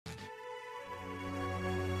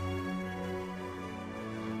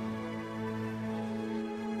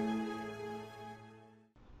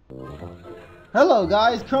Hello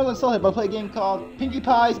guys, Colonel Solid, I play a game called Pinkie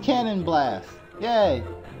Pie's Cannon Blast. Yay!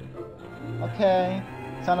 Okay.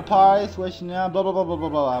 Sound of pies, wishing now, blah blah blah blah blah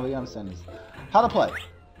blah. We understand this. How to play.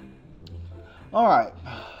 Alright.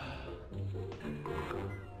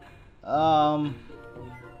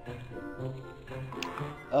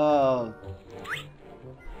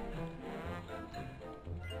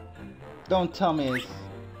 Don't tell me it's...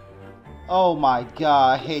 Oh my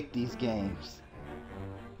god, I hate these games.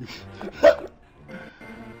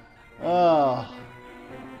 Oh.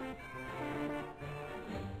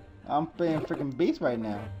 I'm playing freaking beast right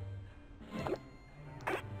now.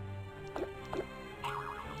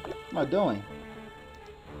 What am I doing?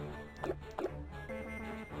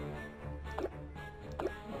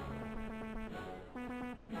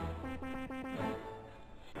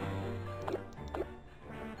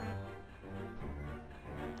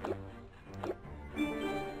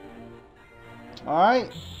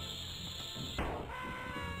 Alright.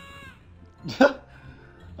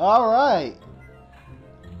 Alright.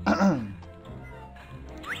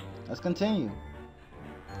 Let's continue.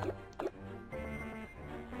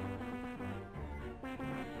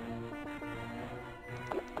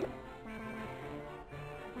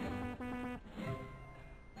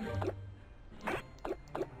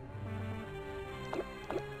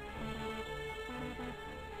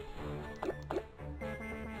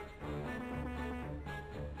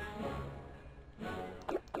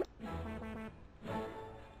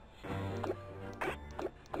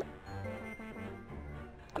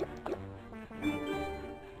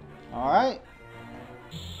 Alright.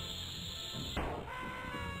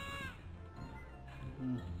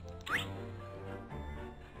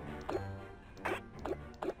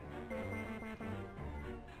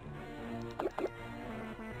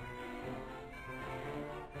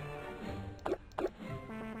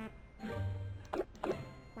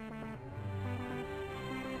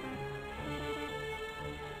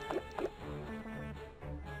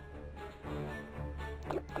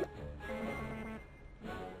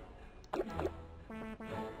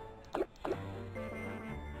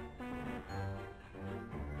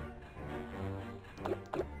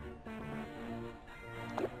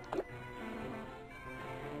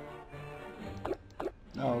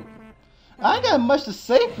 Oh, I ain't got much to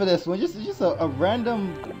say for this one. Just a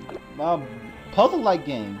random puzzle-like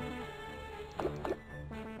game.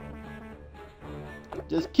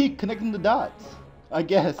 Just keep connecting the dots. I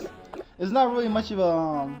guess it's not really much of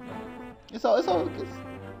a. It's all.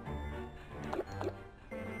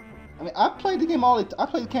 I mean, I play the game I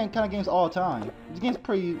play the kind of games all the time. This game's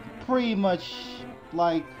pretty much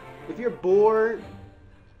like, if you're bored,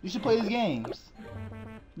 you should play these games.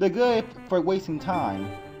 They're good for wasting time.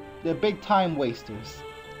 They're big time wasters.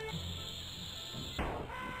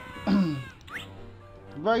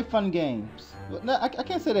 Very fun games. I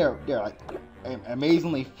can't say they're like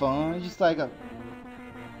amazingly fun. It's just like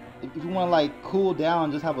if you want to like cool down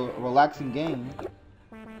and just have a relaxing game,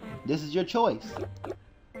 this is your choice.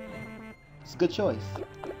 It's a good choice.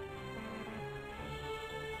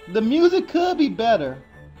 The music could be better,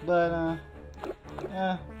 but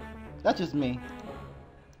yeah, that's just me.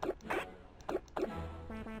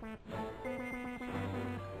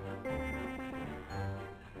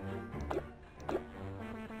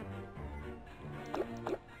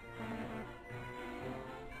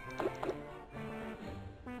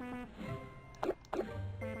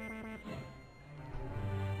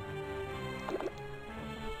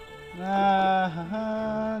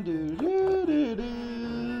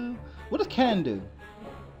 What does Ken do?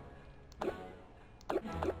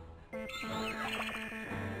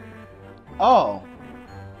 Oh.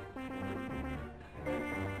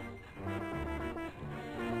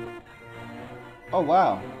 Oh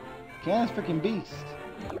wow. Cannon's freaking beast.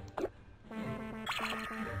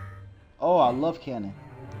 Oh, I love Cannon.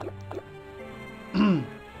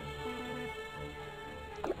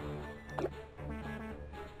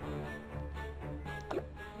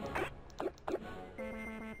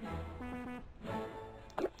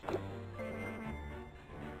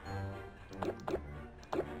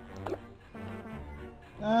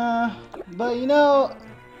 But you know,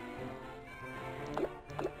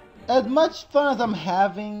 as much fun as I'm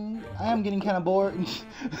having, I am getting kind of bored.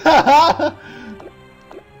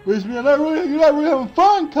 Which means you're not really having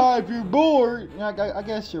fun, Kai, if you're bored. I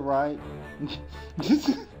guess you're right.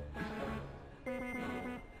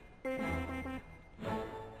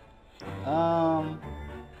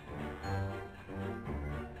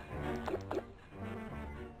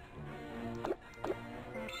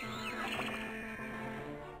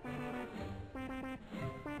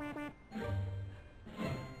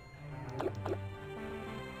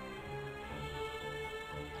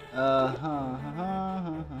 Oh,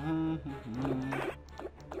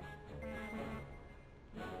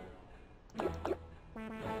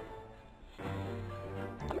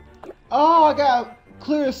 I got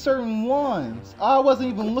clear certain ones. I wasn't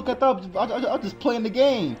even looking. I was just playing the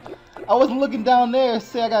game. I wasn't looking down there.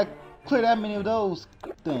 Say I got clear that many of those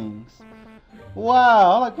things.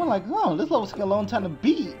 Wow. I'm like, oh, this level's taking a long time to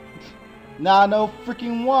beat. Now I know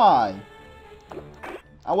freaking why.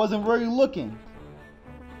 I wasn't really looking.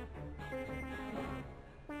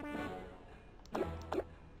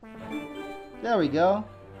 There we go.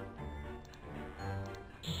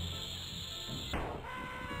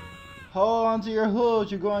 Hold on to your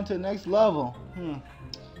hoods, you're going to the next level.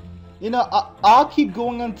 You know, I'll keep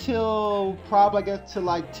going until probably I get to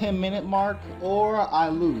like 10-minute mark, or I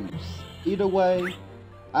lose. Either way,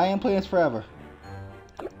 I ain't playing this forever.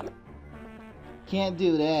 Can't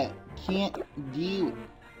do that. Can't do it.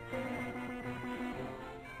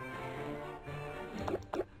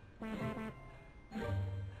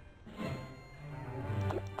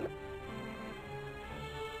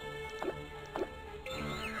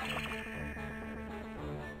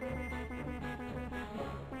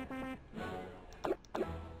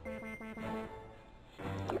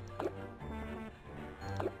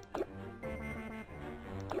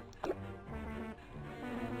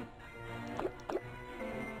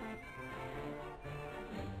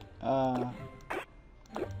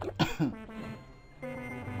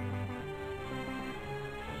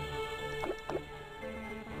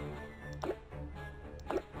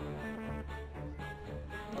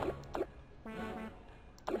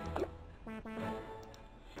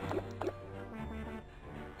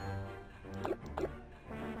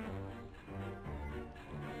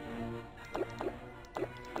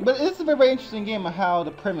 But it's a very interesting game of how the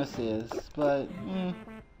premise is, but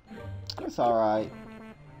it's alright.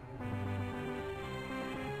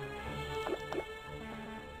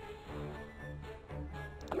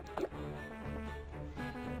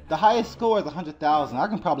 The highest score is 100,000. I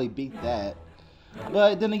can probably beat that.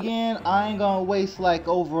 But then again, I ain't gonna waste like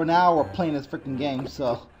over an hour playing this freaking game,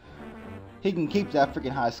 so he can keep that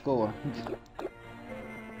freaking high score.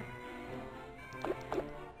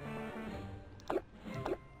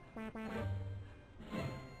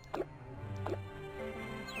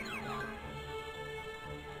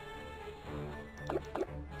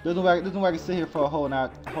 There's no way I can sit here for a whole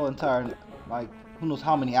entire, like, who knows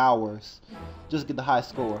how many hours, just to get the high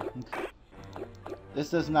score.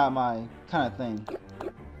 This is not my kind of thing.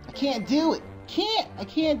 I can't do it. I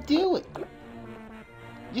can't do it.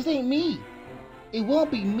 This ain't me. It won't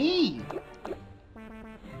be me.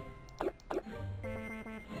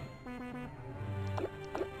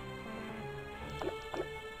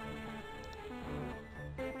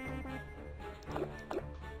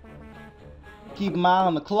 Keep an eye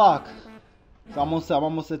on the clock. It's almost I'm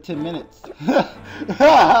almost at 10 minutes. Look,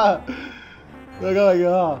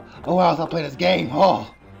 oh wow, I'll play this game.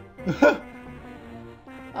 Oh.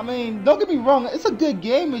 I mean, don't get me wrong, it's a good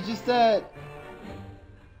game, it's just that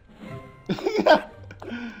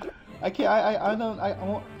I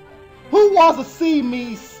don't who wants to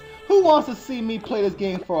see me play this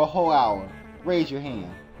game for a whole hour? Raise your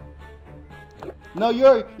hand. No,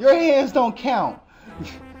 your hands don't count.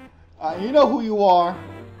 You know who you are.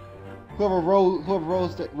 Whoever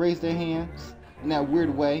raised their hands in that weird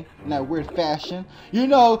way, in that weird fashion. You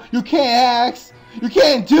know, you can't ask. You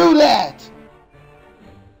can't do that.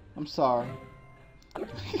 I'm sorry.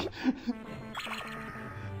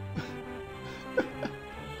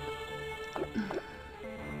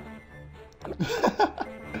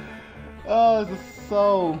 Oh, this is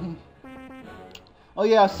so. Oh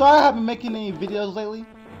yeah, sorry I haven't been making any videos lately.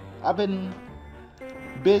 I've been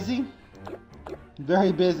busy,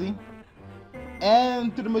 very busy,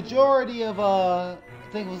 and through the majority of I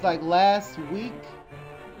think it was like last week,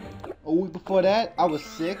 a week before that, I was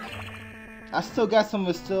sick. I still got some of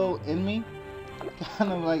it still in me,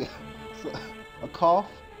 kind of like a cough.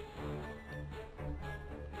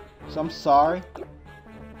 So I'm sorry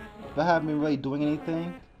if I haven't been really doing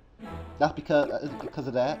anything. That's because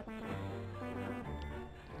of that.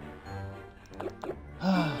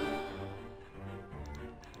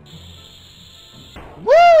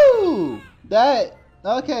 Woo! That,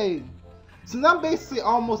 okay. So now I'm basically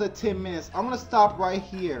almost at 10 minutes. I'm gonna stop right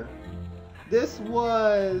here. This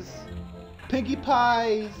was Pinkie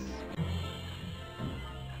Pie's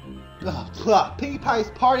Pinkie Pie's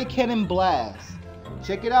Party Cannon Blast.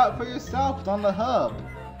 Check it out for yourself. It's on the hub.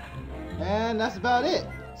 And that's about it.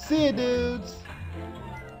 See ya, dudes.